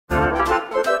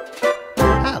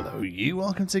you.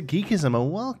 Welcome to Geekism,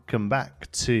 and welcome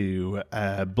back to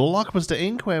Blockbuster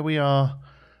Inc., where we are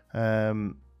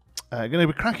going to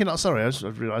be cracking. Oh, sorry, I just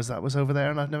realised that was over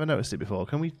there, and I've never noticed it before.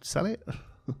 Can we sell it?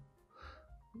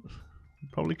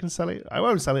 Probably can sell it. I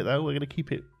won't sell it though. We're going to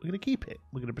keep it. We're going to keep it.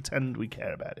 We're going to pretend we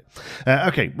care about it.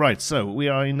 Okay, right. So we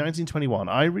are in 1921.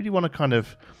 I really want to kind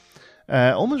of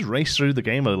almost race through the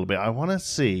game a little bit. I want to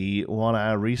see what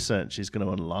our research is going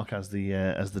to unlock as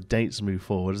the dates move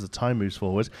forward, as the time moves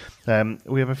forward.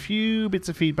 We have a few bits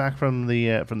of feedback from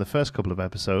the first couple of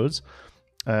episodes.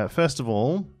 First of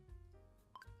all,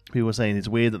 people were saying it's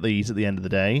weird that they eat at the end of the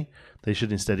day. They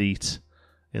should instead eat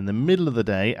in the middle of the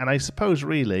day. And I suppose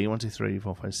really 1, 2, 3,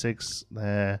 4, 5, 6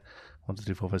 there. 1, 2,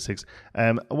 3, 4, 5, 6.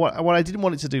 What I didn't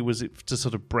want it to do was to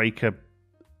sort of break a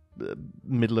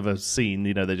middle of a scene,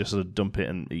 you know, they just sort of dump it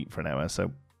and eat for an hour.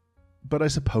 So, but I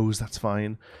suppose that's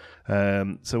fine.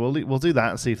 So we'll do that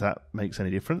and see if that makes any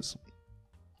difference.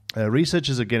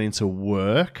 Researchers are getting to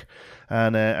work,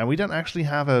 and we don't actually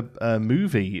have a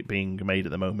movie being made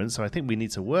at the moment, so I think we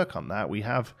need to work on that. We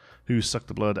have Who Sucked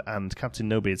the Blood and Captain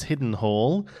No-Beard's Hidden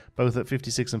Haul, both at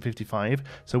 56 and 55.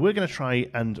 So we're going to try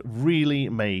and really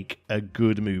make a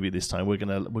good movie this time. We're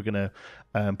gonna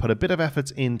put a bit of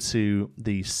effort into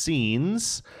the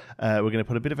scenes. We're going to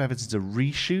put a bit of effort into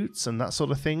reshoots and that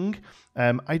sort of thing.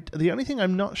 The only thing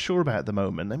I'm not sure about at the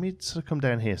moment, let me sort of come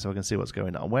down here so I can see what's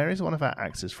going on. Where is one of our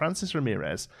actors? Frances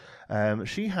Ramirez.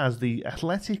 She has the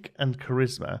athletic and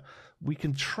charisma. We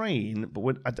can train,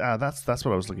 but that's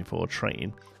what I was looking for,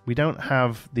 train. We don't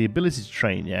have the ability to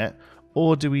train yet,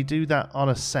 or do we do that on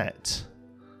a set?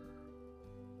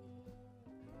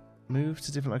 Move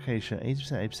to different location,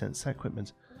 80%, 8%, set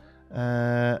equipment.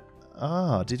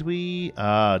 Did we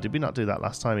not do that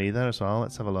last time either as well?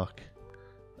 Let's have a look.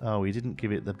 Oh, we didn't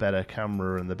give it the better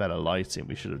camera and the better lighting.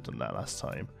 We should have done that last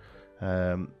time.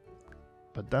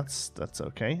 But that's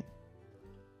okay.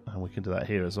 And we can do that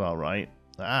here as well, right?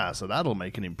 So that'll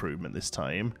make an improvement this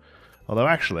time. Although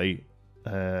actually,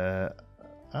 there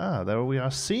we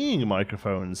are seeing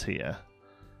microphones here.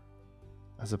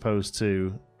 As opposed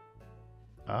to...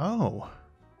 Oh.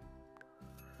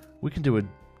 We can do a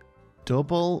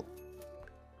double...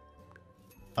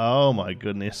 Oh my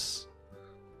goodness.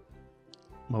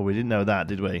 Well, we didn't know that,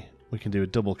 did we? We can do a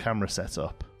double camera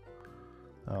setup.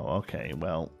 Oh, okay.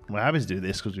 Well, we're happy to do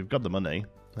this because we've got the money.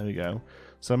 There we go.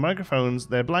 So microphones,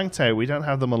 they're blanked out. We don't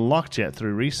have them unlocked yet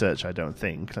through research, I don't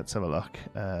think. Let's have a look.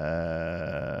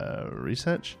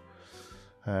 Research.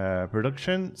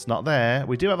 Production. It's not there.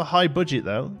 We do have a high budget,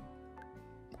 though.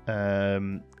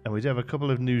 And we do have a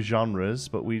couple of new genres,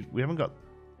 but we haven't got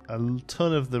a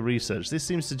ton of the research. This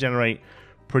seems to generate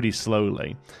pretty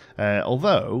slowly.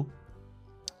 Although...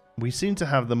 we seem to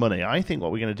have the money. I think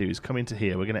what we're going to do is come into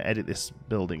here. We're going to edit this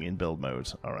building in build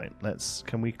mode. All right,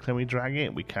 can we drag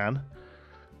it? We can.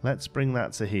 Let's bring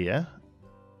that to here.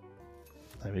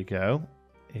 There we go.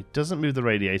 It doesn't move the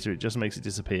radiator. It just makes it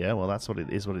disappear. Well, that's what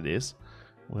it is. What it is.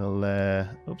 We'll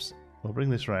we'll bring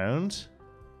this round.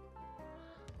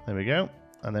 There we go.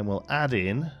 And then we'll add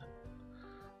in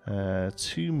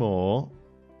 2 more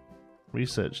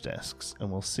research desks,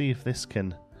 and we'll see if this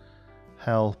can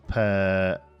help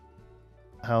our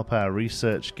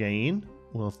research gain.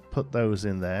 We'll put those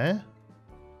in there.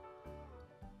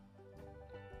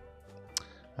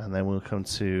 And then we'll come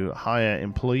to hire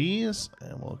employees,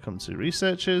 and we'll come to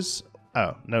researchers.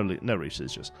 Oh, no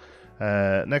researchers.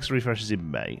 Next refresh is in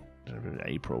May.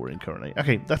 April we're in currently.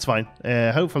 Okay, that's fine.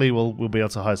 Hopefully we'll be able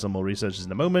to hire some more researchers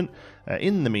in a moment.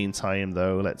 In the meantime,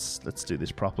 though, let's do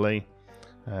this properly.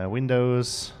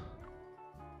 Windows.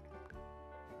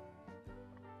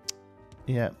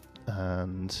 Yeah.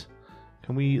 And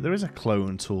can we... there is a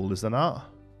clone tool, is there not?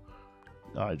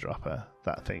 Eyedropper.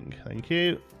 That thing. Thank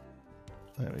you.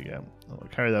 There we go. I'll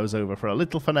carry those over for a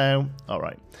little for now.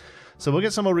 Alright. So we'll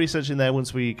get some more research in there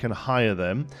once we can hire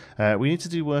them. We need to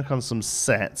do work on some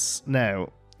sets. Now,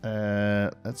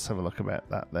 let's have a look about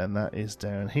that then. That is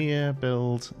down here.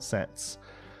 Build sets.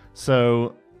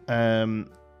 So,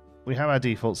 we have our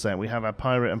default set. We have our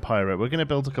pirate and pirate. We're going to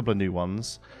build a couple of new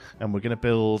ones. And we're going to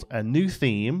build a new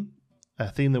theme. A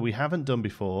theme that we haven't done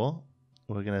before.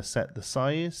 We're going to set the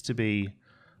size to be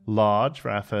large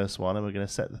for our first one. And we're going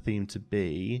to set the theme to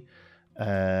be...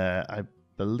 I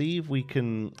believe we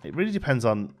can... it really depends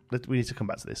on... we need to come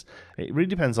back to this. It really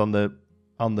depends on the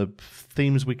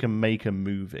themes we can make a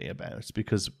movie about.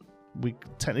 Because we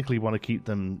technically want to keep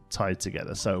them tied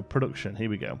together. So production.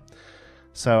 Here we go.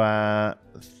 So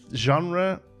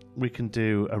genre, we can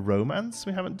do a romance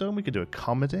we haven't done. We could do a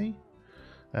comedy.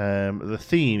 The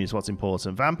theme is what's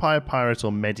important. Vampire, pirate,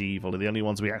 or medieval are the only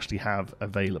ones we actually have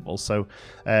available. So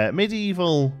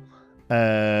medieval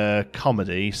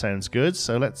comedy sounds good.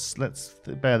 So let's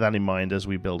bear that in mind as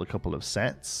we build a couple of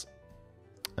sets.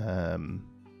 I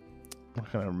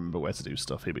can't remember where to do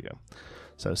stuff. Here we go.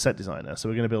 So set designer. So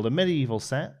we're going to build a medieval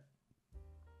set.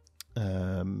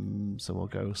 So we'll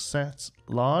go set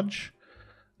large,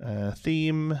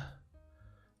 theme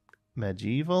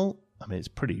medieval. I mean, it's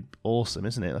pretty awesome,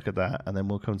 isn't it? Look at that. And then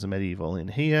we'll come to medieval in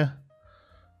here.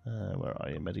 Where are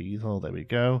you? Medieval. There we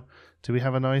go. Do we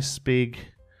have a nice big?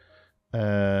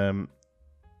 There's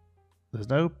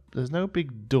no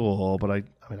big door, but I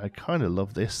mean, I kind of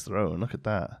love this throne. Look at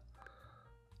that.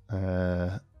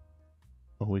 Or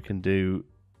we can do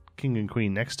king and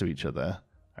queen next to each other.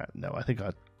 No, I think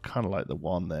I kind of like the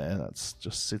one there. That's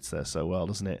just sits there so well,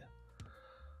 doesn't it?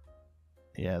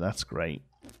 Yeah, that's great.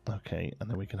 Okay, and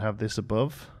then we can have this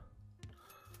above.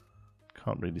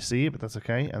 Can't really see it, but that's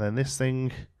okay. And then this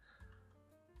thing,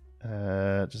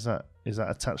 is that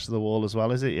attached to the wall as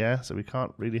well? Is it? Yeah. So we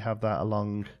can't really have that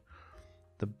along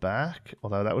the back,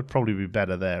 although that would probably be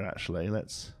better there. Actually,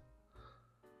 let's.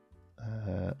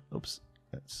 Oops.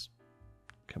 Let's.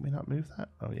 Can we not move that?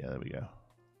 Oh yeah, there we go.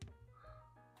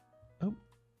 Oh,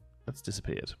 that's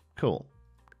disappeared. Cool.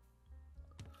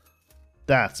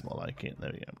 That's more like it.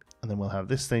 There we go. And then we'll have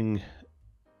this thing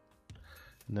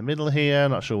in the middle here.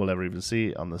 Not sure we'll ever even see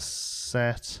it on the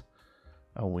set.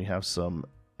 And we have some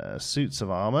suits of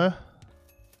armor.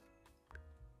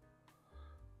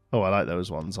 Oh, I like those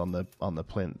ones on the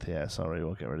plinth. Yeah, sorry,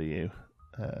 we'll get rid of you.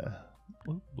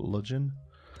 Bludgeon.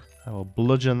 I will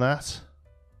bludgeon that.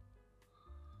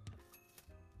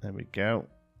 There we go.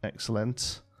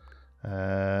 Excellent.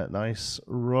 Nice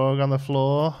rug on the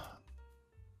floor.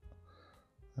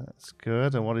 That's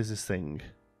good. And what is this thing?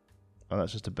 Oh,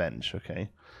 that's just a bench. Okay.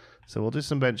 So we'll do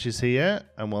some benches here,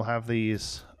 and we'll have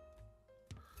these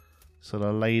sort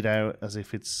of laid out as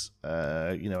if it's,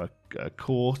 you know, a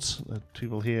court.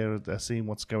 People here, they're seeing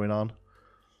what's going on.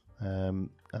 And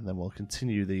then we'll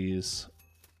continue these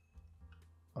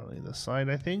on either side,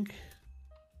 I think.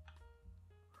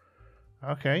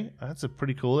 Okay, that's a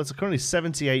pretty cool. That's currently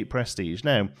 78 prestige.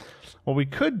 Now, what we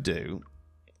could do,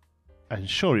 and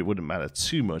sure it wouldn't matter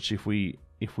too much if we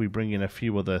bring in a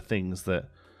few other things that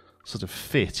sort of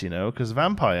fit, you know, because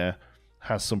Vampire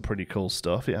has some pretty cool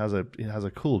stuff. It has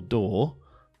a cool door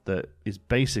that is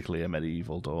basically a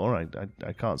medieval door.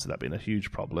 I can't see that being a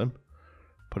huge problem.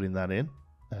 Putting that in.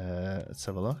 Let's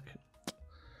have a look.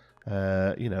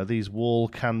 You know, these wall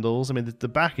candles. I mean, the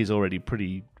back is already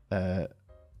pretty.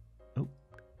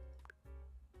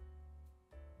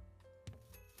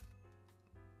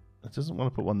 It doesn't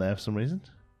want to put one there for some reason.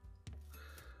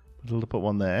 It'll put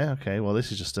one there. Okay, well,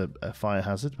 this is just a fire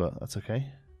hazard, but that's okay.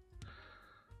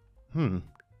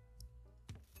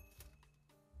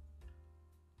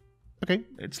 Okay,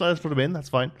 it's let's put them in. That's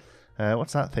fine.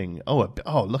 What's that thing? Oh,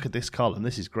 look at this column.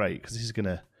 This is great because this is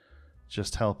gonna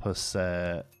just help us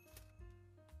sort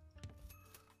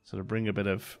of bring a bit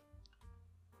of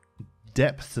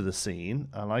depth to the scene.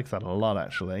 I like that a lot,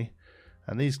 actually.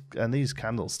 And these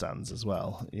candle stands as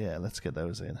well. Yeah, let's get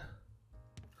those in.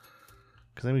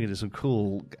 Because then we can do some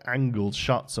cool angled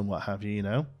shots and what have you, you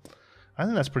know. I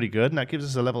think that's pretty good. And that gives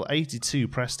us a level 82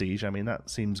 prestige. I mean, that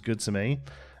seems good to me.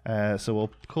 So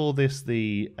we'll call this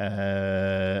the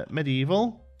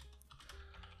medieval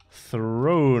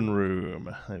throne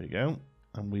room. There we go.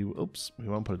 And we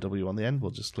won't put a W on the end.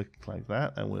 We'll just click like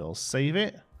that and we'll save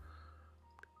it.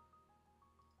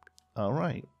 All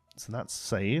right. So that's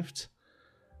saved.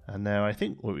 And now I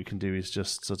think what we can do is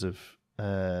just sort of,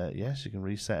 yes, you can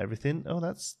reset everything. Oh,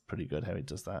 that's pretty good how it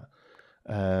does that.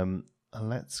 And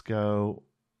let's go,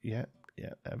 yeah,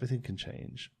 everything can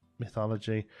change.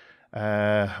 Mythology.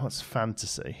 What's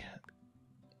fantasy?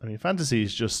 I mean, fantasy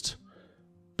is just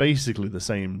basically the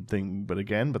same thing,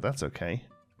 but that's okay.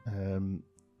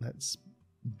 Let's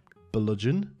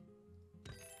bludgeon.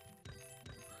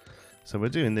 So we're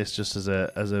doing this just as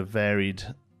a varied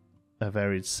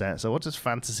set. So what does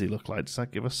fantasy look like? Does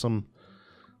that give us some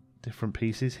different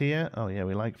pieces here? Oh yeah,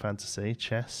 we like fantasy.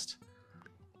 Chest.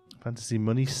 Fantasy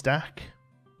money stack.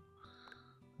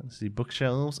 Fantasy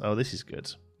bookshelves. Oh, this is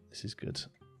good. This is good.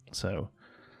 So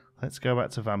let's go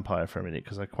back to Vampire for a minute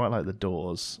because I quite like the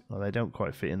doors. Well, they don't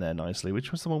quite fit in there nicely.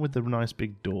 Which was the one with the nice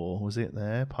big door? Was it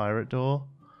there? Pirate door?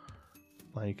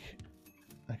 Like,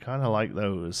 I kind of like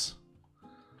those.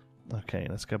 Okay,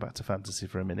 let's go back to fantasy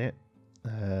for a minute.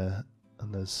 And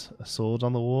there's a sword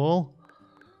on the wall.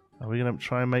 Are we going to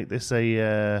try and make this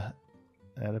a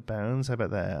out of bounds? How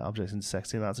about there? Objects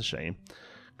intersecting. That's a shame.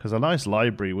 Because a nice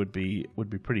library would be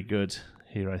pretty good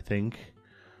here, I think.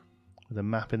 With a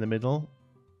map in the middle.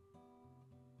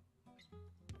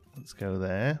 Let's go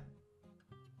there.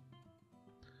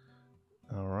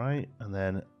 All right, and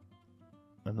then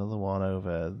another one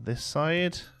over this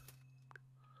side.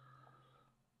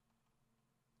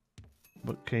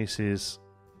 Bookcases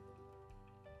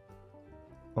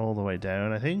all the way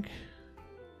down, I think.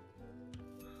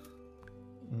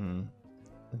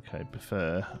 Okay,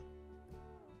 prefer.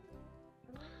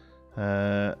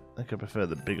 I think I prefer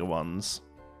the bigger ones.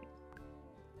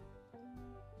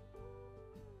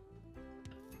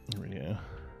 There we go.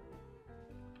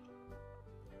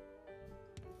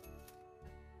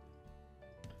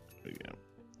 There we go.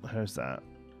 How's that?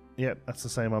 Yep, that's the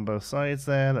same on both sides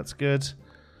there. That's good.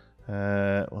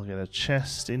 We'll get a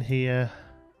chest in here.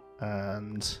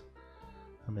 And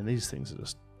I mean, these things are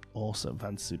just awesome.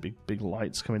 Fantasy. Big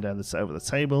lights coming down over the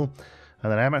table.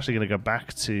 And then I'm actually going to go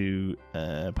back to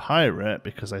Pirate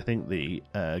because I think the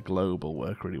globe will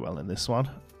work really well in this one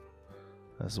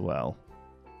as well.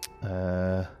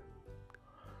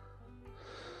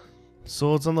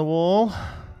 Swords on the wall.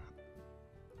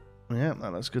 Yeah,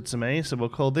 that looks good to me. So we'll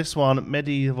call this one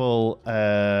Medieval.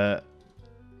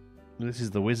 This is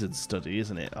the Wizard Study,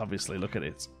 isn't it? Obviously, look at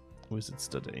it. Wizard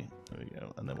Study. There we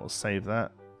go. And then we'll save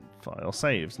that. File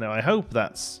saves. Now, I hope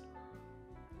that's...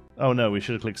 Oh, no, we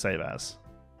should have clicked Save As.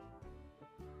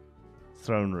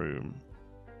 Throne Room.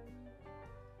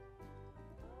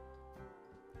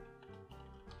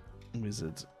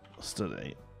 Wizard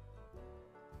Study.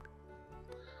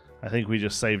 I think we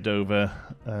just saved over...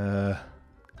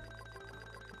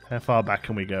 how far back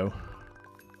can we go?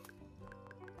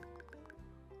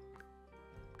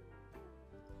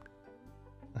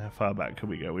 How far back can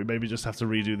we go? We maybe just have to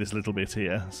redo this little bit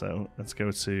here. So let's go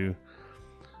to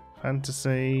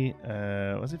fantasy.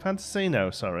 Was it fantasy? No,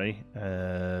 sorry.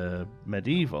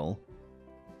 Medieval.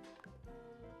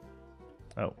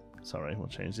 Oh, sorry. We'll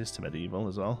change this to medieval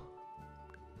as well.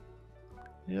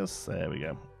 Yes, there we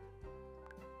go.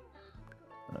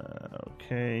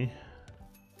 Okay.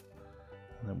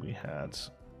 And then we had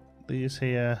these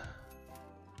here.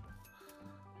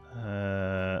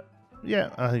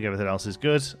 Yeah, I think everything else is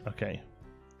good. Okay.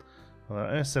 Well,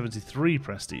 I have 73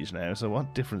 prestige now, so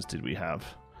what difference did we have?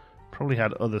 Probably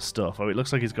had other stuff. Oh, it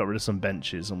looks like he's got rid of some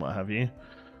benches and what have you.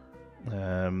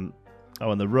 Oh,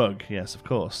 and the rug. Yes, of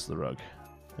course, the rug.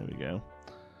 There we go.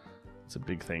 It's a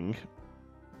big thing.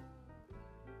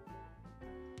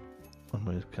 And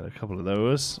we've got a couple of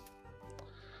those.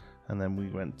 And then we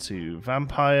went to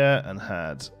Vampire and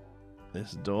had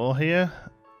this door here,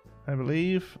 I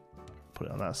believe. Put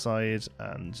it on that side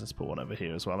and just put one over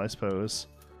here as well, I suppose.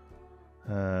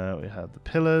 We had the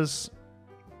pillars.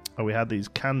 Oh, we had these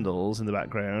candles in the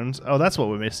background. Oh, that's what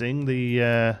we're missing.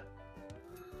 The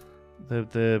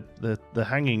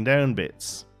hanging down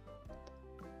bits.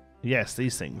 Yes,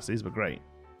 these things. These were great.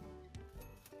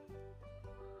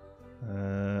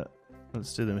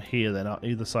 Let's do them here then, on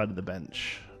either side of the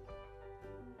bench.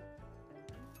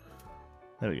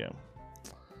 There we go.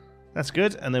 That's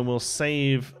good. And then we'll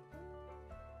save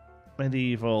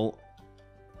Medieval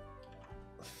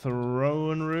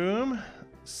Throne Room.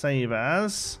 Save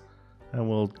as. And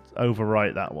we'll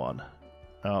overwrite that one.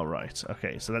 All right.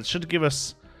 Okay. So that should give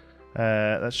us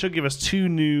two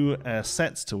new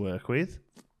sets to work with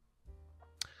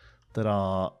that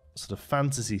are sort of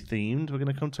fantasy themed. We're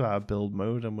going to come to our build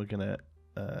mode and we're going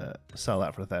to sell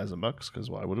that for $1,000 because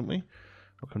why wouldn't we?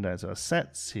 We'll come down to our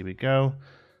sets. Here we go.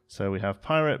 So we have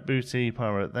Pirate Booty,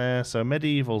 Pirate there. So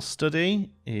Medieval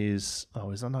Study is... Oh,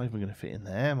 is that not even going to fit in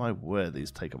there? My word, these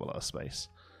take up a lot of space.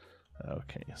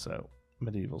 Okay, so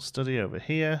Medieval Study over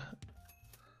here.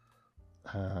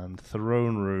 And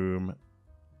Throne Room.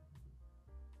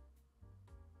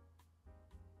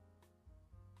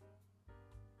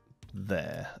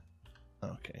 There.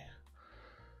 Okay.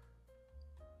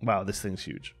 Wow, this thing's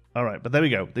huge. All right, but there we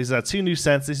go. These are two new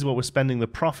sets. This is what we're spending the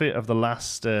profit of the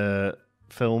last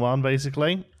film on,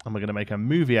 basically. And we're going to make a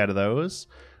movie out of those.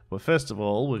 But first of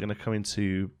all, we're going to come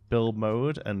into build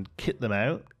mode and kit them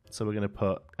out. So we're going to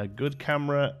put a good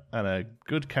camera and a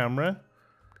good camera.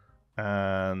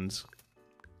 And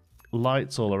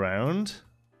lights all around.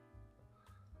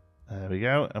 There we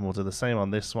go. And we'll do the same on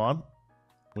this one.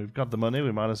 We've got the money.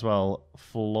 We might as well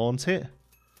flaunt it.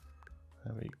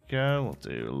 There we go. We'll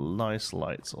do nice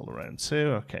lights all around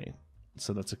too. Okay,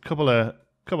 so that's a couple of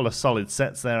solid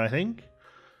sets there, I think.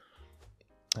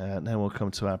 Now we'll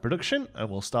come to our production, and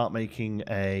we'll start making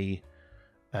a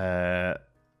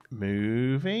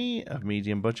movie of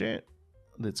medium budget.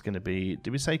 That's going to be.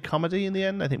 Did we say comedy in the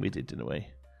end? I think we did, didn't we?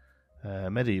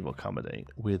 Medieval comedy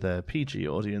with a PG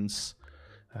audience.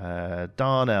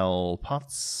 Darnell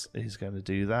Potts is going to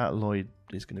do that. Lloyd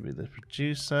is going to be the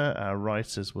producer. Our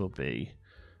writers will be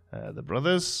the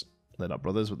brothers. They're not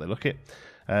brothers, but they look it.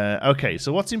 Okay,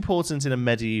 so what's important in a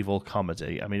medieval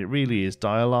comedy? I mean, it really is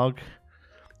dialogue,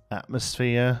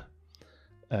 atmosphere.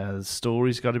 The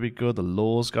story's got to be good. The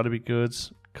lore's got to be good.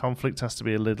 Conflict has to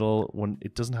be a little. When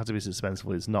it doesn't have to be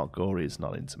suspenseful. It's not gory. It's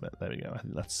not intimate. There we go. I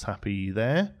think that's happy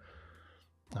there.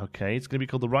 Okay, it's going to be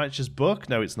called The Righteous Book.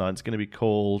 No, it's not. It's going to be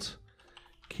called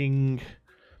King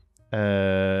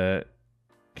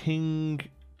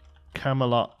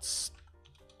Camelot's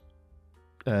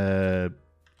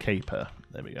Caper.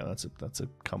 There we go. That's a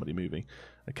comedy movie.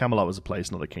 Camelot was a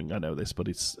place, not a king. I know this, but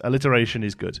its alliteration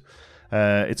is good.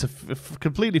 It's a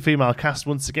completely female cast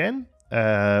once again.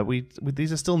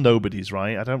 These are still nobodies,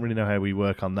 right? I don't really know how we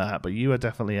work on that, but you are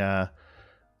definitely our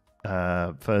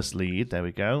first lead. There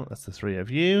we go. That's the three of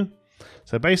you.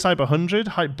 So base hype 100,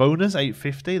 hype bonus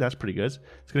 850. That's pretty good.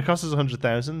 It's going to cost us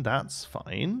 100,000. That's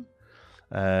fine.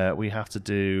 We have to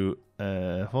do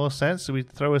 4 sets. So we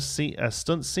throw a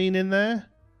stunt scene in there.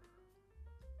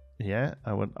 Yeah,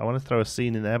 I want to throw a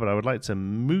scene in there, but I would like to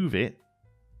move it.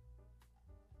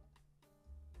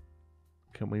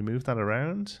 Can we move that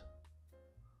around?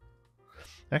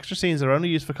 Extra scenes are only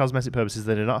used for cosmetic purposes.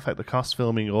 They do not affect the cost,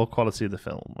 filming, or quality of the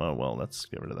film. Oh, well, let's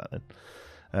get rid of that then.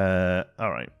 All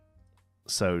right.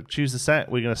 So choose the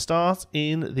set. We're going to start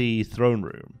in the throne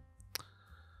room.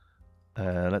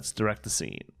 Let's direct the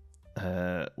scene.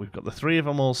 We've got the three of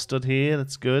them all stood here.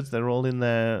 That's good. They're all in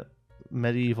their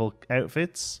medieval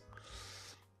outfits.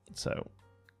 So,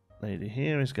 lady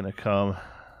here is going to come.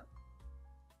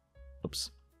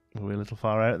 Oops. Were we a little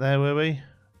far out there, were we?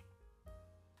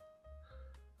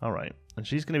 Alright. And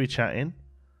she's going to be chatting.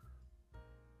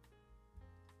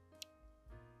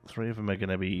 Three of them are going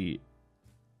to be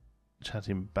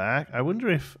chatting back. I wonder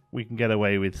if we can get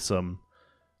away with some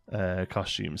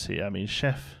costumes here. I mean,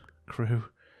 chef, crew.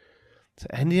 Do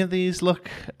any of these look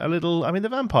a little... I mean, the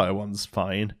vampire one's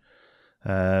fine.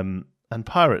 And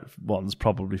pirate one's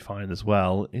probably fine as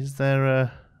well. Is there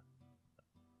a...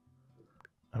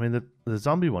 I mean, the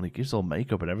zombie one, it gives all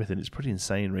makeup and everything. It's pretty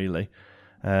insane, really.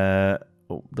 The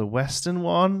Western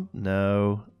one?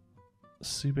 No.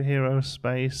 Superhero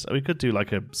space? We could do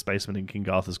like a spaceman in King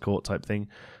Arthur's court type thing.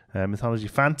 Mythology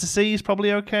fantasy is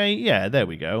probably okay. Yeah, there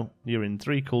we go. You're in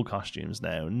 3 cool costumes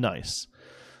now. Nice.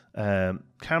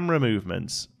 Camera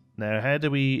movements. Now, how do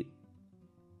we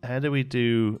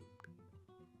do...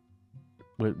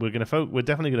 We're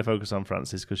definitely gonna focus on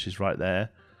Frances because she's right there.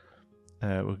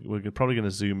 We're probably gonna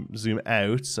zoom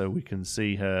out so we can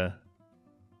see her.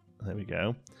 There we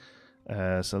go.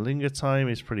 So linger time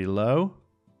is pretty low.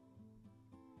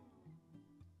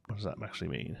 What does that actually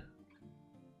mean?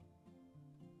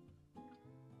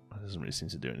 That doesn't really seem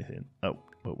to do anything. Oh,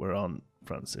 but we're on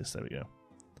Frances. There we go.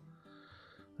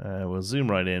 We'll zoom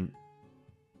right in.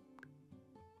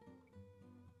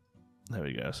 There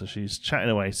we go. So she's chatting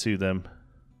away to them.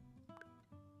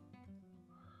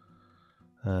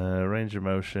 Range of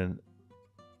motion.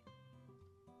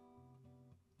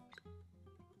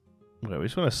 Okay, we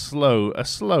just want a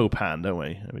slow pan, don't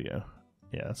we? There we go.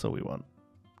 Yeah, that's all we want.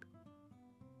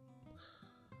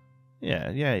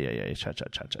 Yeah.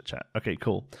 Chat. Okay,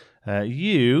 cool.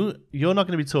 You're not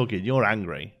going to be talking. You're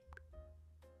angry.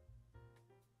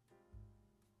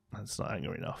 That's not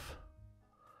angry enough.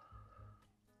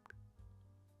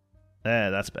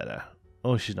 There, that's better.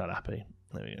 Oh, she's not happy.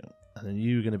 There we go. And then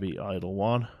you're going to be idle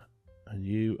 1. And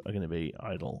you are going to be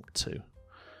idle 2.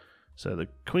 So the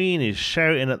queen is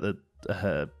shouting at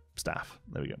her staff.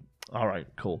 There we go. All right,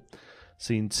 cool.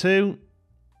 Scene 2.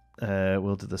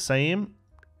 We'll do the same.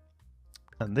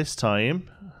 And this time...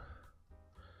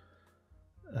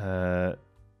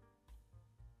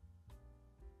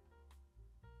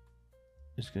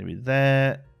 it's going to be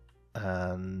there.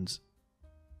 And...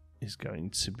 is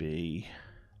going to be...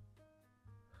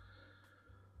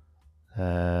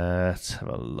 let's have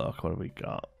a look. What have we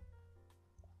got?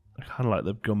 I kind of like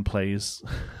the gunplays.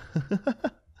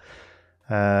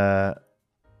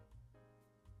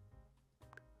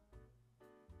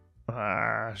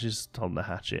 She's holding the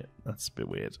hatchet. That's a bit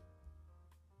weird.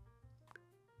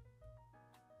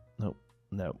 Nope.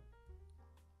 No.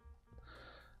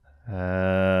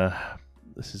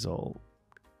 This is all...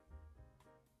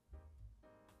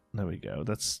 There we go.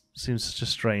 That seems such a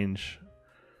strange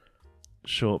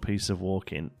short piece of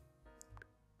walking.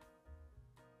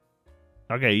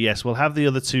 Okay, yes, we'll have the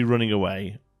other 2 running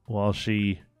away while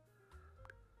she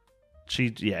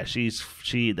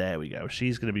there we go.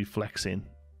 She's going to be flexing.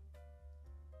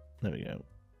 There we go.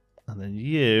 And then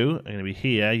you are going to be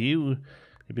here. It'd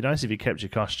be nice if you kept your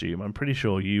costume. I'm pretty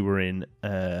sure you were in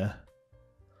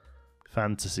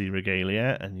fantasy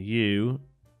regalia and you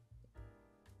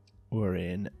were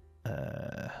in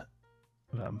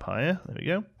vampire. There we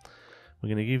go. We're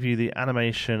going to give you the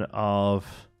animation of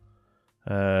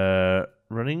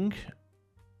running.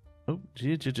 Oh,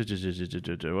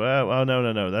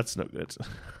 no, that's not good.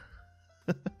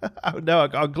 Oh no, I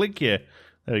can't click here.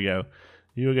 There we go.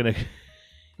 You're gonna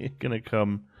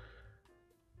come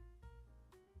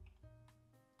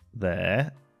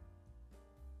there.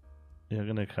 You're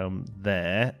gonna come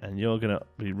there, and you're gonna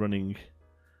be running.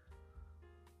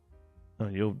 Oh,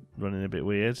 you're running a bit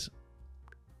weird.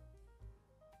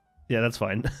 Yeah, that's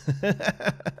fine.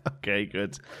 Okay,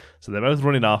 good. So they're both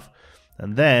running off,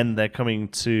 and then they're coming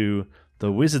to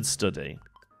the wizard study.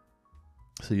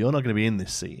 So you're not going to be in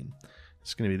this scene.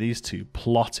 It's going to be these two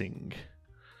plotting.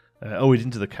 Oh, we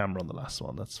didn't do the camera on the last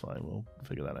one. That's fine. We'll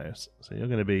figure that out. So you're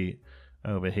going to be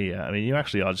over here. I mean, you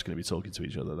actually are just going to be talking to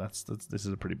each other. This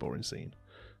is a pretty boring scene.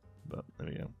 But there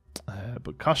we go.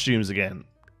 But costumes again.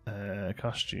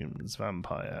 Costumes,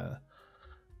 vampire,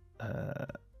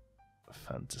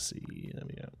 fantasy. There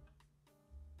we go.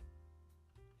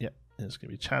 Yep, there's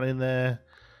going to be chat in there.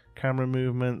 Camera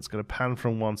movement. It's going to pan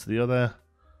from one to the other.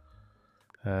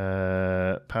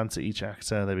 Pan to each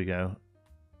actor. There we go.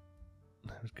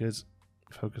 That's good.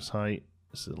 Focus height.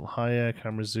 It's a little higher.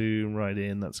 Camera zoom right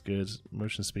in. That's good.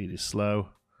 Motion speed is slow.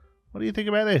 What do you think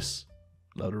about this?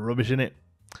 Load of rubbish in it.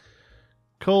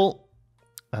 Cool.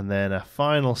 And then a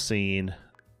final scene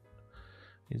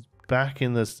is back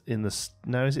in the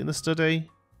no, is it in the study?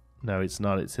 No, it's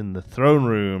not. It's in the throne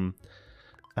room,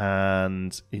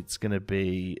 and it's going to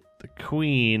be the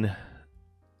queen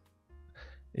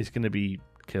is going to be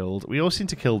killed. We all seem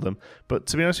to kill them, but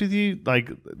to be honest with you, like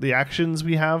the actions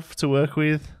we have to work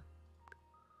with.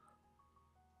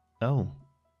 Oh.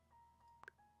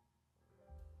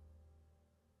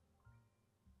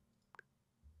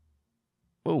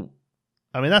 Whoa.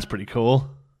 I mean, that's pretty cool.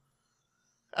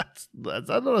 That's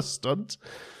not a stunt.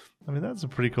 I mean, that's a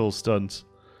pretty cool stunt.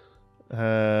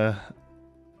 Let's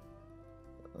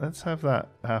have that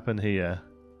happen here.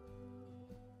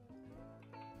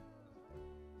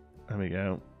 There we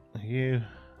go. You.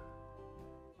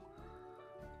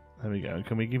 There we go.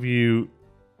 Can we give you...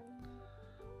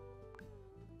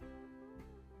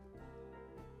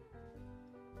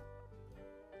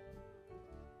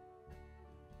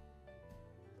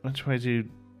 Which way do you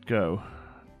go?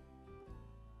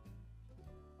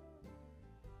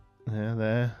 Yeah,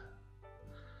 there.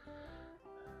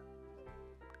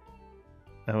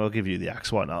 And we'll give you the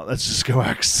axe. Why not? Let's just go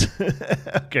axe.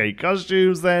 Okay,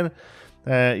 costumes then.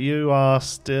 You are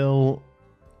still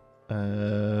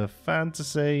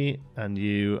fantasy, and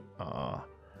you are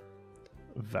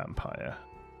vampire.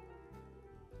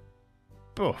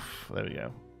 Boof. There we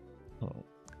go. Oh,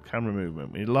 camera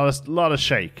movement. We need a lot of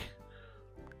shake.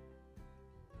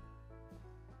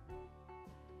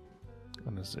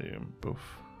 And a zoom. Boof.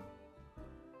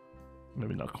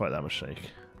 Maybe not quite that much shake.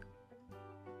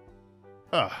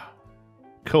 Ah,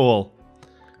 cool.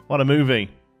 What a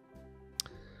movie.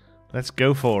 Let's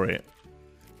go for it.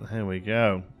 There we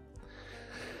go.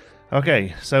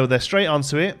 Okay, so they're straight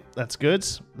onto it. That's good.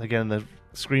 Again, the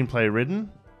screenplay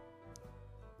written.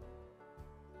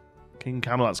 King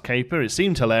Camelot's caper. It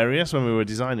seemed hilarious when we were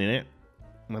designing it.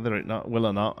 Whether it will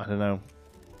or not, I don't know.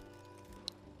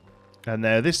 And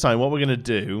this time what we're going to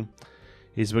do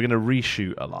is we're going to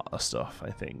reshoot a lot of stuff,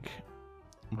 I think.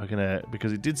 We're going to,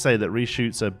 because it did say that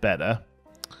reshoots are better.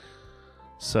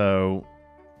 So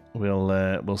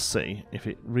we'll see if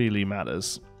it really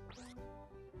matters.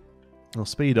 We'll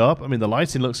speed up. I mean, the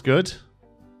lighting looks good.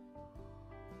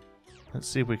 Let's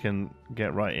see if we can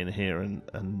get right in here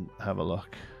and have a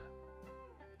look.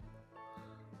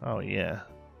 Oh, yeah.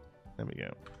 There we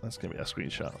go. That's going to be a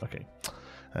screenshot. Okay.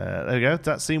 There we go.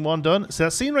 That's scene 1 done. So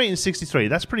that scene rating is 63.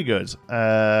 That's pretty good.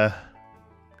 But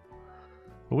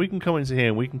we can come into here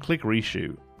and we can click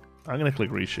reshoot. I'm going to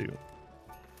click reshoot.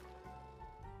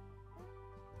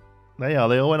 They are.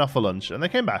 They all went off for lunch and they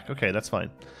came back. Okay, that's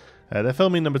fine. They're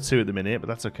filming number 2 at the minute, but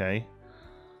that's okay.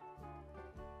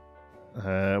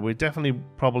 We definitely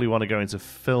probably want to go into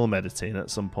film editing at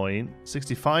some point.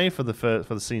 65 for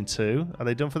the scene 2. Are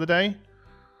they done for the day?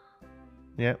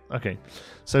 Yeah, okay.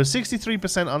 So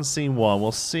 63% on scene 1.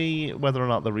 We'll see whether or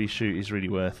not the reshoot is really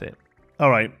worth it.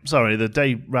 Alright, sorry, the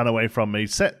day ran away from me.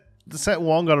 Set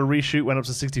 1 got a reshoot, went up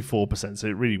to 64%, so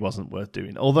it really wasn't worth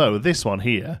doing. Although, this one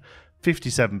here,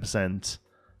 57%,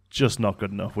 just not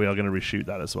good enough. We are going to reshoot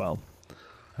that as well.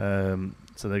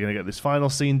 So they're going to get this final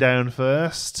scene down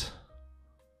first.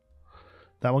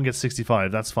 That one gets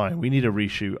 65, that's fine. We need a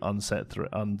reshoot on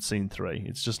scene 3.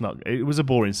 It's just not... It was a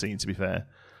boring scene, to be fair.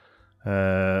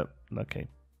 Okay.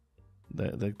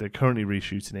 They're currently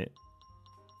reshooting it.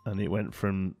 And it went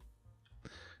from...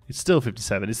 It's still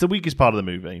 57. It's the weakest part of the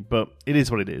movie, but it is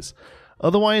what it is.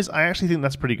 Otherwise, I actually think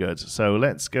that's pretty good. So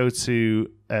let's go to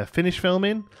finish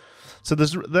filming. So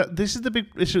this is the big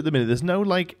issue at the minute. There's no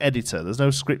like editor. There's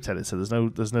no script editor.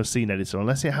 There's no scene editor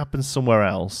unless it happens somewhere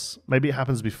else. Maybe it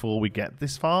happens before we get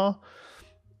this far.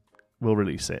 We'll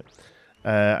release it.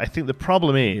 I think the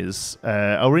problem is...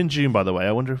 we're in June, by the way.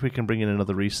 I wonder if we can bring in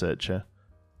another researcher.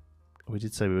 We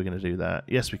did say we were going to do that.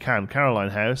 Yes, we can.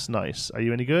 Caroline House. Nice. Are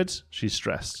you any good? She's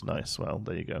stressed. Nice. Well,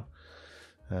 there you go.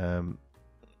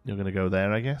 You're going to go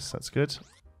there, I guess. That's good.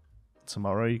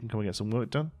 Tomorrow you can come and get some work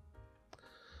done.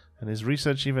 And is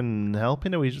research even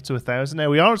helping? Are we up to 1,000 now?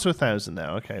 We are up to 1,000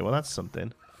 now. Okay, well, that's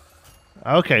something.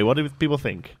 Okay, what do people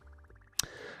think?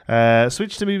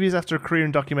 Switch to movies after a career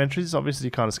in documentaries. Obviously,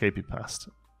 you can't escape your past.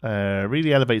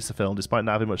 Really elevates the film despite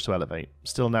not having much to elevate.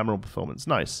 Still an admirable performance.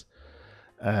 Nice.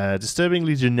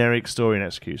 Disturbingly generic story and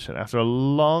execution. After a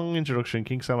long introduction,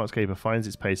 King Salman's Caper finds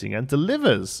its pacing and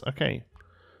delivers. Okay.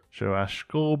 Show our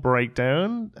score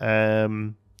breakdown.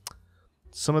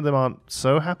 Some of them aren't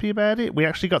so happy about it. We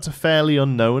actually got to Fairly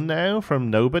Unknown now from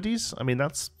Nobodies. I mean,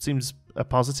 that seems a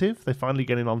positive. They're finally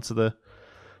getting onto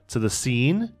the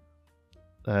scene.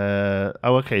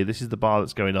 Okay, this is the bar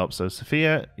that's going up. So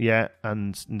Sophia, yeah,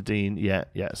 and Nadine, yeah.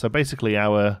 So basically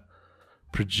our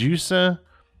producer,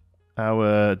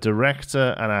 our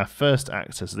director, and our first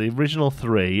actor. So the original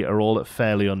 3 are all at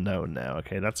Fairly Unknown now.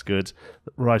 Okay, that's good.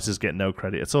 The writers get no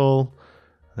credit at all.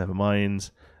 Never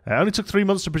mind. Only took 3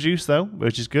 months to produce, though,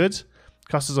 which is good.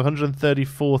 Cost us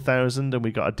 $134,000, and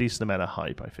we got a decent amount of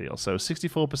hype, I feel. So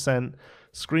 64%.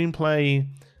 Screenplay,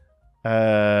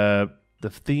 the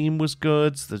theme was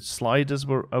good. The sliders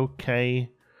were okay.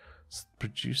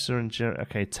 Producer and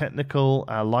okay, technical.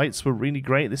 Our lights were really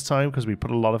great this time because we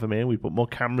put a lot of them in. We put more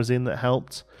cameras in that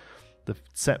helped. The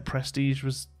set prestige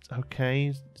was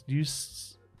okay.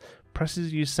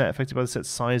 Presses use set affected by the set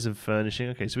size and furnishing.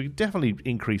 Okay, so we can definitely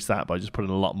increase that by just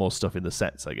putting a lot more stuff in the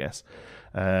sets, I guess.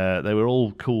 They were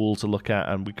all cool to look at,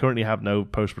 and we currently have no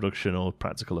post-production or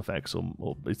practical effects,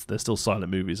 or they're still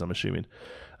silent movies, I'm assuming.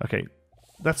 Okay,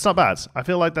 that's not bad. I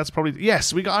feel like that's probably...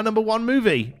 Yes, we got our number 1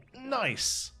 movie!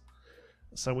 Nice!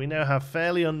 So we now have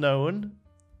Fairly Unknown,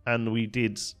 and we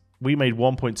made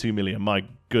 1.2 million. My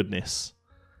goodness.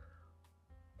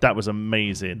 That was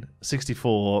amazing.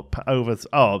 64 over...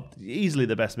 easily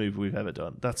the best movie we've ever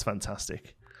done. That's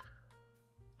fantastic.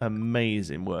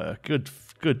 Amazing work.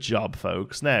 Good job,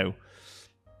 folks. Now,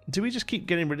 do we just keep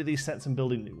getting rid of these sets and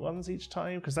building new ones each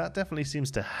time? Because that definitely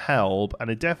seems to help, and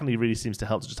it definitely really seems to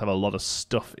help to just have a lot of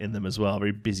stuff in them as well.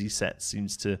 Very busy set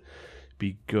seems to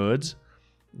be good.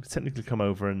 We technically come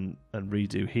over and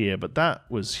redo here, but that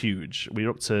was huge. We're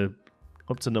up to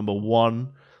number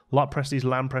 1. Lot prestige,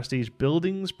 land prestige,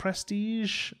 buildings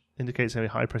prestige. Indicates how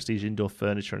high prestige indoor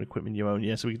furniture and equipment you own.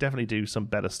 Yeah, so we can definitely do some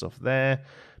better stuff there.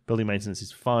 Building maintenance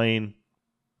is fine.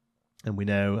 And we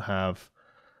now have...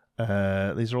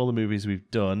 these are all the movies we've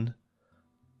done.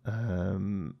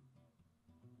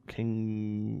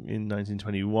 King in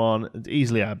 1921.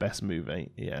 Easily our best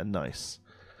movie. Yeah, nice.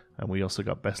 And we also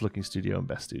got best looking studio and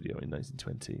best studio in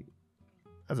 1920.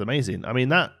 That's amazing. I mean,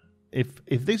 that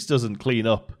if this doesn't clean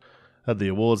up at the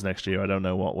awards next year, I don't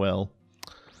know what will,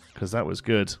 because that was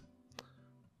good.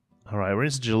 All right, we're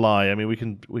into July. I mean, we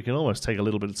can almost take a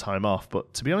little bit of time off,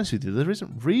 but to be honest with you, there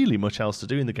isn't really much else to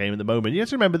do in the game at the moment. You have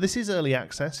to remember, this is early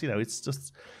access. You know, it's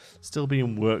just still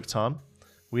being worked on.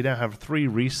 We now have 3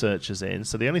 researchers in,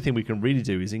 so the only thing we can really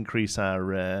do is increase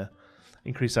our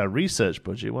research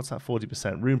budget. What's that?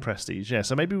 40%. Room prestige. Yeah,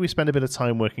 so maybe we spend a bit of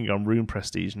time working on room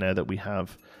prestige now that we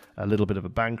have a little bit of a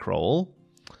bankroll.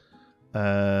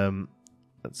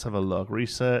 Let's have a look.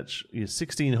 Research is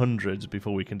 1,600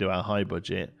 before we can do our high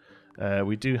budget.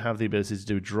 We do have the ability to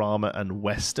do drama and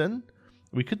western.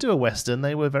 We could do a western.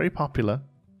 They were very popular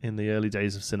in the early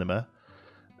days of cinema.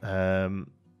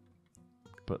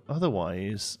 But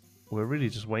otherwise, we're really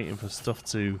just waiting for stuff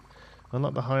to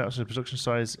unlock the high oxygen production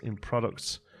size in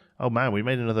products. Oh man, we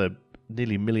made another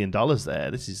nearly $1 million there.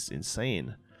 This is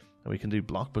insane. And we can do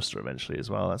Blockbuster eventually as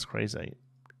well. That's crazy.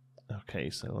 Okay,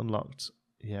 so unlocked.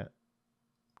 Yeah.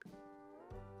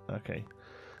 Okay.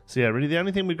 So yeah, really the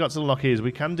only thing we've got to unlock here is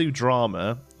we can do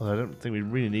drama, although I don't think we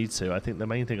really need to. I think the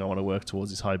main thing I want to work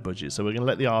towards is high budget. So we're going to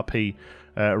let the RP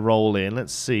roll in.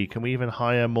 Let's see. Can we even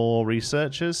hire more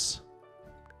researchers?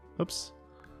 Oops.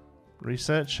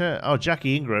 Researcher. Oh,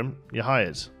 Jackie Ingram, you're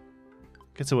hired.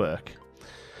 Get to work.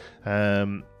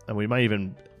 And we may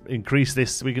even increase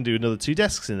this. We can do another 2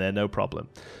 desks in there, no problem.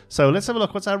 So let's have a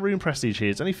look. What's our room prestige here?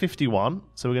 It's only 51.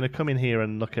 So we're going to come in here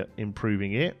and look at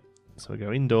improving it. So we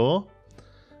go indoor.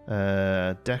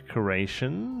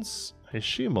 Decorations. I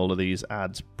assume all of these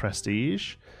add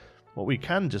prestige. What we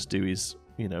can just do is,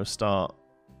 you know, start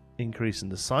increasing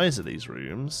the size of these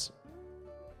rooms.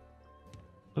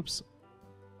 Oops.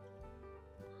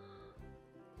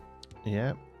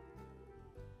 Yeah.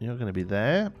 You're going to be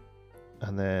there.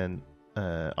 And then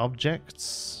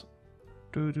objects.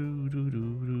 There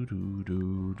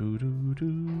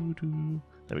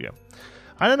we go.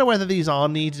 I don't know whether these are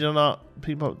needed or not.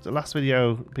 People, the last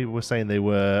video, people were saying they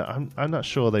were. I'm not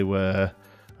sure they were.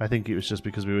 I think it was just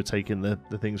because we were taking the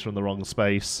things from the wrong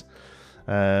space.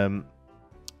 So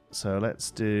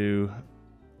let's do.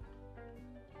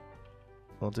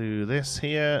 We'll do this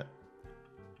here,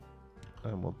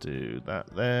 and we'll do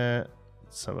that there.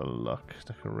 Let's have a look.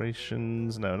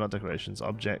 Decorations. No, not decorations.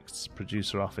 Objects.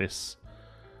 Producer office.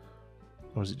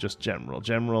 Or is it just general?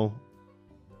 General.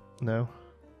 No.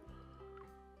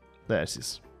 There it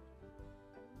is.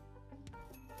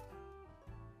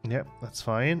 Yep, that's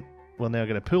fine. We'll now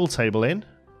get a pool table in.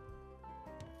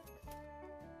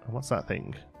 And what's that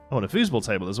thing? Oh, and a foosball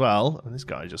table as well. And this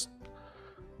guy just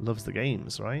loves the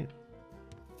games, right?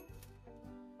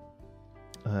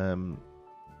 We'll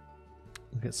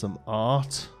get some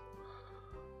art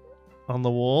on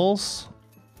the walls.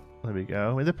 There we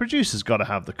go. I mean, the producer's got to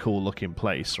have the cool looking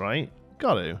place, right?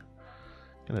 Got to.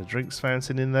 Get a drinks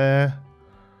fountain in there.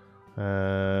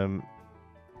 A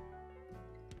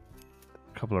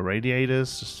couple of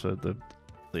radiators just for the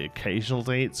occasional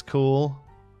day. It's cool.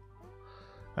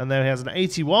 And there he has an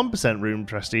 81% room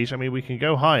prestige. I mean, we can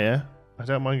go higher. I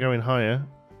don't mind going higher.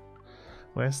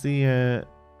 Where's the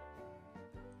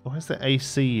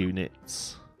AC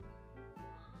units?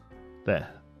 There.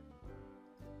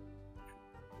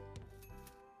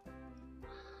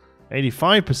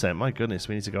 85%. My goodness,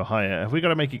 we need to go higher. Have we got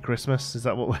to make it Christmas? Is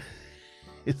that what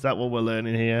we're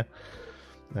learning here?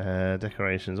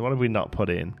 Decorations. What have we not put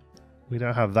in? We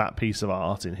don't have that piece of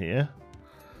art in here.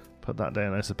 Put that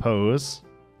down, I suppose.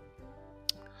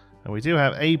 And we do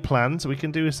have a plant. We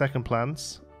can do a second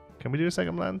plant. Can we do a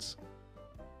second plant?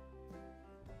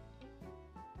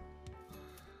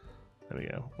 There we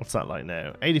go. What's that like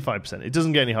now? 85%. It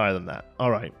doesn't get any higher than that.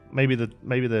 All right. Maybe the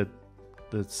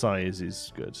size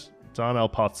is good. Darnell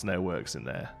Potts now works in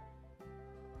there.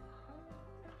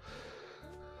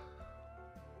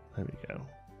 There we go.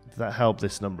 Does that help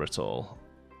this number at all?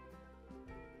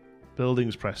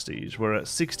 Buildings prestige. We're at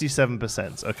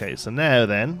 67%. Okay, so now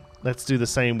then, let's do the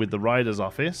same with the rider's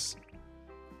office.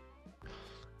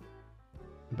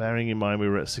 Bearing in mind we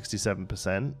were at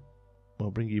 67%.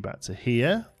 We'll bring you back to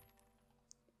here.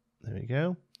 There we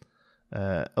go.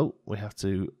 Oh, we have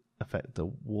to affect the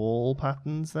wall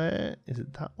patterns there. Is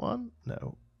it that one?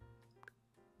 No.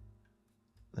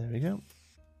 There we go.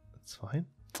 That's fine.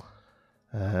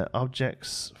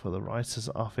 Objects for the writer's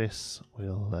office.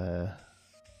 We'll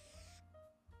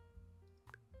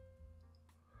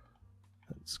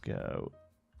let's go.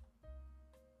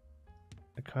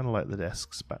 I kind of like the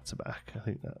desks back to back. I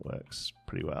think that works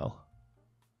pretty well.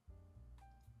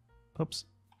 Oops.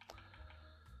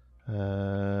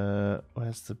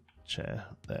 Where's the chair?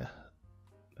 There.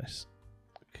 Nice.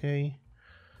 Okay.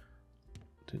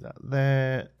 Do that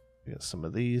there. Get some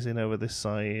of these in over this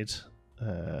side.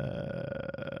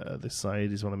 This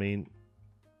side is what I mean.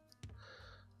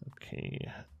 Okay.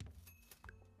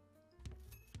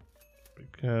 There we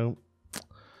go.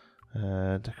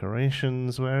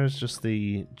 Decorations. Where is just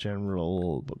the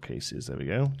general bookcases? There we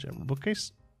go. General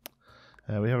bookcase.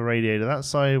 We have a radiator that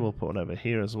side. We'll put one over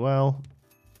here as well.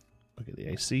 We'll get the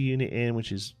AC unit in,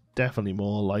 which is definitely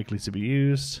more likely to be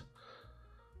used.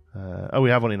 Oh, we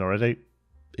have one in already.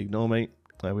 Ignore me.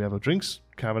 We have a drinks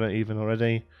cabinet even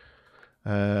already.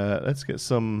 Let's get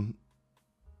some.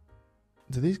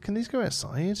 Can these go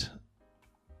outside?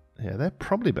 Yeah, they're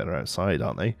probably better outside,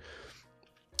 aren't they?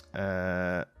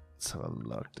 Let's have a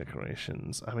look.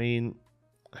 Decorations. I mean,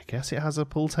 I guess it has a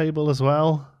pool table as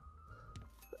well.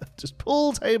 Just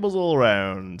pool tables all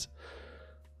around.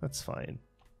 That's fine.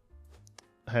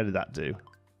 How did that do?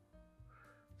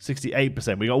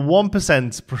 68%. We got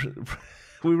 1%.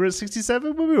 We were at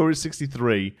 67. We were at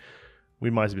 63. We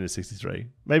might have been at 63.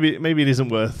 Maybe it isn't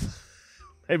worth.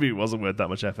 Maybe it wasn't worth that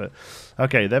much effort.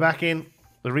 Okay, they're back in.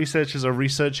 The researchers are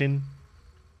researching.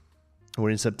 We're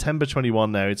in September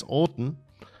 21 now. It's autumn.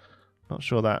 Not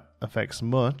sure that affects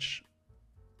much.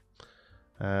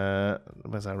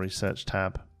 Where's our research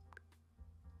tab?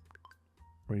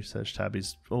 Research tab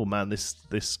is... Oh man,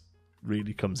 this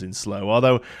really comes in slow.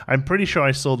 Although I'm pretty sure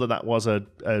I saw that was a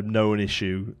known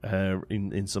issue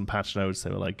in some patch notes.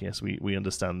 They were like, yes, we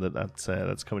understand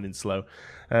that's coming in slow.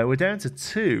 We're down to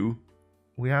 2.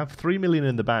 We have 3 million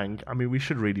in the bank. I mean, we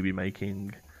should really be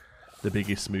making the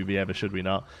biggest movie ever, should we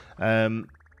not?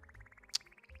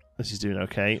 This is doing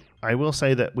okay. I will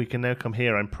say that we can now come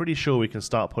here. I'm pretty sure we can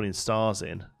start putting stars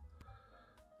in.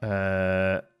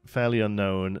 Fairly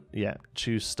unknown. Yeah,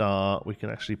 choose star. We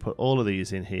can actually put all of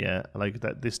these in here. Like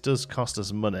that. This does cost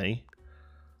us money,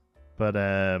 but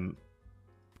I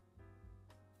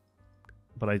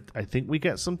think we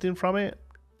get something from it.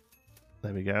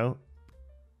 There we go.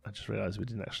 I just realized we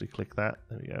didn't actually click that.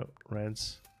 There we go.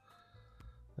 Reds.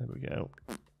 There we go.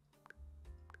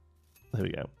 There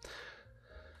we go.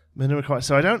 Minimum requirement.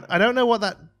 So I don't know what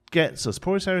that gets us.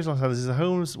 Poorest areas Los Angeles is a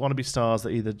homes wannabe stars that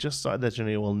either just started their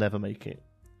journey or will never make it.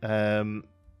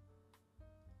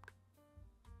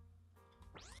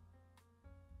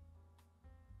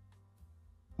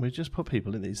 We just put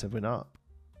people in these, have we not?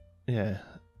 Yeah.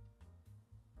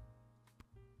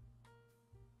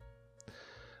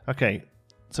 Okay,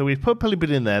 so we've put Pilibid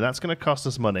in there. That's going to cost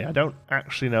us money. I don't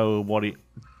actually know what it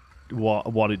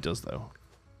does though,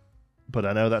 but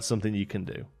I know that's something you can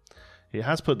do. It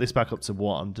has put this back up to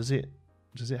 1. Does it?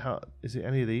 Is it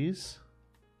any of these?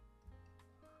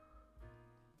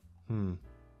 Yeah,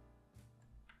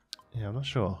 I'm not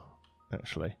sure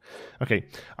actually. Okay,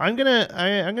 I'm gonna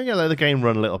let the game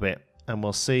run a little bit, and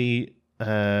we'll see.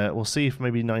 We'll see if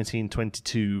maybe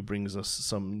 1922 brings us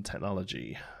some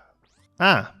technology.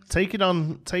 Taking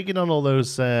on all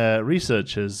those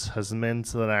researchers has meant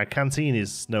that our canteen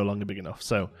is no longer big enough.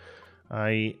 So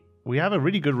we have a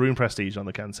really good room prestige on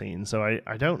the canteen, so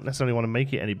I don't necessarily want to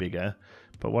make it any bigger.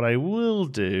 But what I will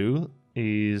do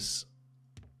is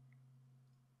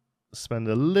spend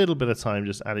a little bit of time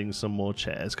just adding some more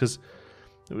chairs, because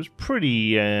it was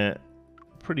pretty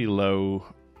low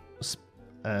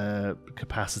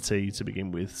capacity to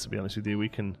begin with, to be honest with you. We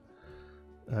can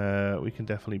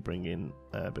definitely bring in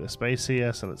a bit of space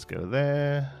here. So let's go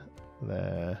there.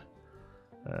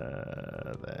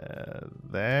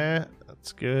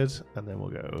 That's good. And then we'll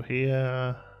go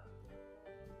here.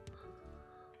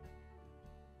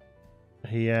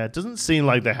 Here. It doesn't seem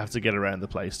like they have to get around the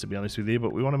place, to be honest with you,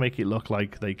 but we want to make it look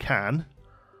like they can.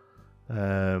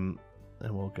 And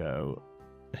we'll go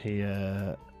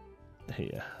here. There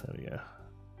we go.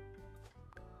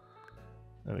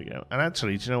 There we go. And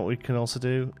actually, do you know what we can also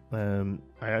do?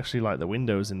 I actually like the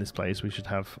windows in this place. We should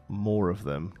have more of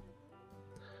them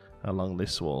along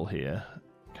this wall here.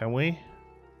 Can we?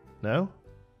 No?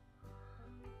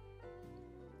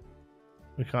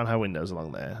 We can't have windows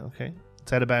along there. Okay.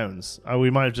 It's out of bounds. Oh, we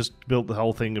might have just built the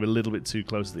whole thing a little bit too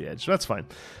close to the edge. That's fine.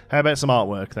 How about some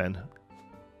artwork then?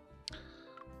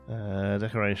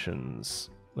 Decorations.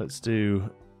 Let's do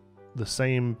the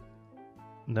same.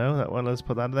 No, that one. Let's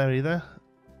put that there either.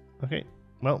 Okay,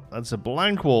 well, that's a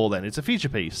blank wall then. It's a feature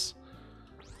piece.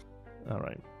 All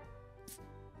right.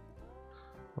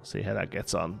 We'll see how that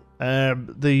gets on.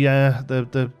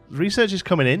 The research is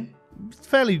coming in.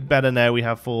 Fairly better now. We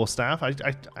have 4 staff.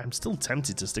 I'm still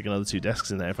tempted to stick another 2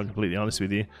 desks in there, if I'm completely honest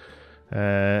with you. Who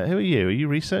are you? Are you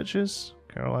researchers?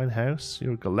 Caroline House.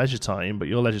 You've got leisure time, but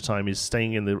your leisure time is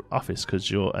staying in the office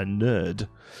because you're a nerd.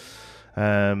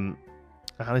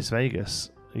 Alice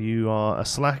Vegas. You are a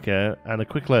slacker and a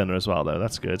quick learner as well, though.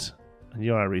 That's good. And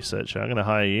you are a researcher. I'm going to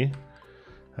hire you.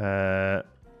 I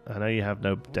know you have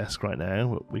no desk right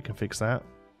now, but we can fix that.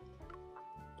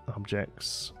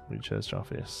 Objects, research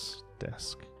office,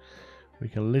 desk. We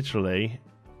can literally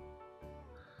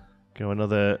go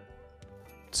another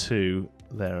 2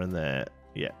 there and there.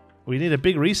 Yeah. We need a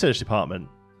big research department.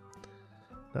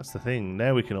 That's the thing.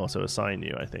 Now we can also assign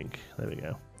you, I think. There we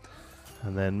go.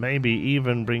 And then maybe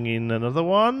even bring in another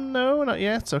one. No, not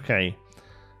yet. Okay.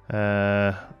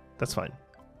 That's fine.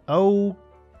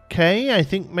 Okay, I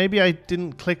think maybe I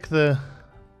didn't click the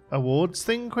awards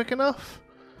thing quick enough.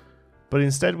 But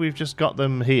instead we've just got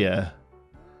them here.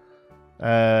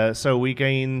 So we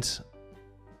gained...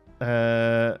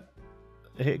 Captain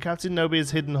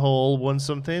Nobi's Hidden Hall won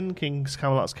something. King's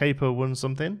Camelot's Caper won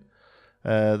something.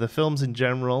 The films in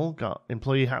general got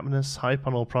employee happiness, hype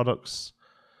on all products.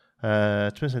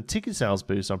 20% ticket sales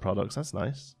boost on products. That's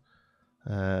nice.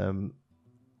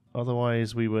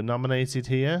 Otherwise, we were nominated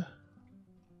here.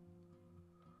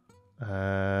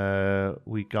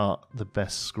 We got the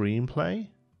best screenplay.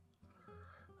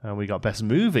 And we got best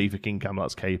movie for King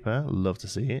Camelot's Caper. Love to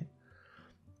see it.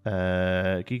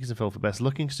 Geekers and Phil for best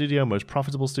looking studio, most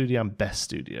profitable studio, and best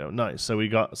studio. Nice. So we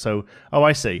got oh,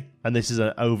 I see. And this is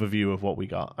an overview of what we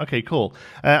got. Okay, cool.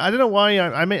 I don't know why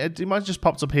it might have just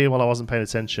popped up here while I wasn't paying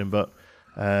attention, but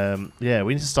yeah,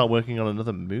 we need to start working on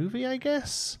another movie, I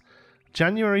guess.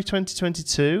 January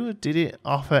 2022. Did it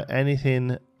offer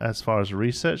anything as far as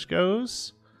research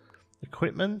goes?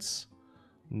 Equipment?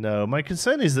 No, my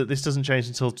concern is that this doesn't change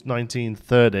until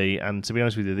 1930, and to be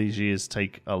honest with you, these years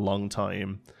take a long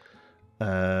time.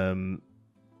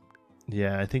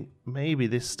 Yeah, I think maybe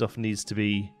this stuff needs to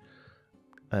be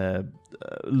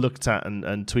looked at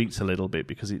and tweaked a little bit,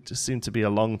 because it just seemed to be a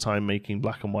long time making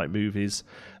black and white movies.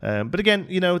 But again,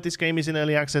 you know, this game is in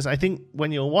early access. I think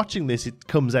when you're watching this, it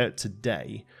comes out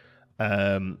today.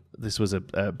 This was a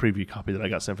preview copy that I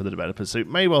got sent for the developers, so it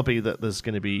may well be that there's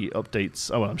going to be updates.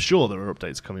 Oh, well, I'm sure there are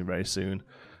updates coming very soon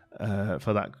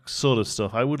for that sort of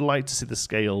stuff. I would like to see the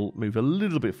scale move a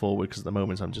little bit forward, because at the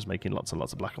moment I'm just making lots and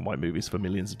lots of black and white movies for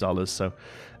millions of dollars. So,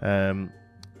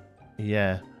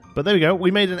 yeah. But there we go.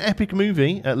 We made an epic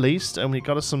movie, at least, and it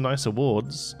got us some nice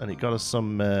awards, and it got us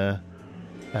some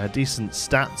decent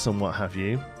stats and what have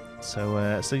you.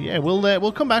 So yeah,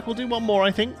 we'll come back. We'll do one more,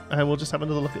 I think. We'll just have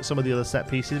another look at some of the other set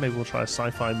pieces. Maybe we'll try a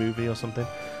sci-fi movie or something.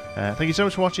 Thank you so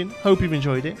much for watching. Hope you've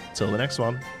enjoyed it. Till the next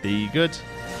one, be good.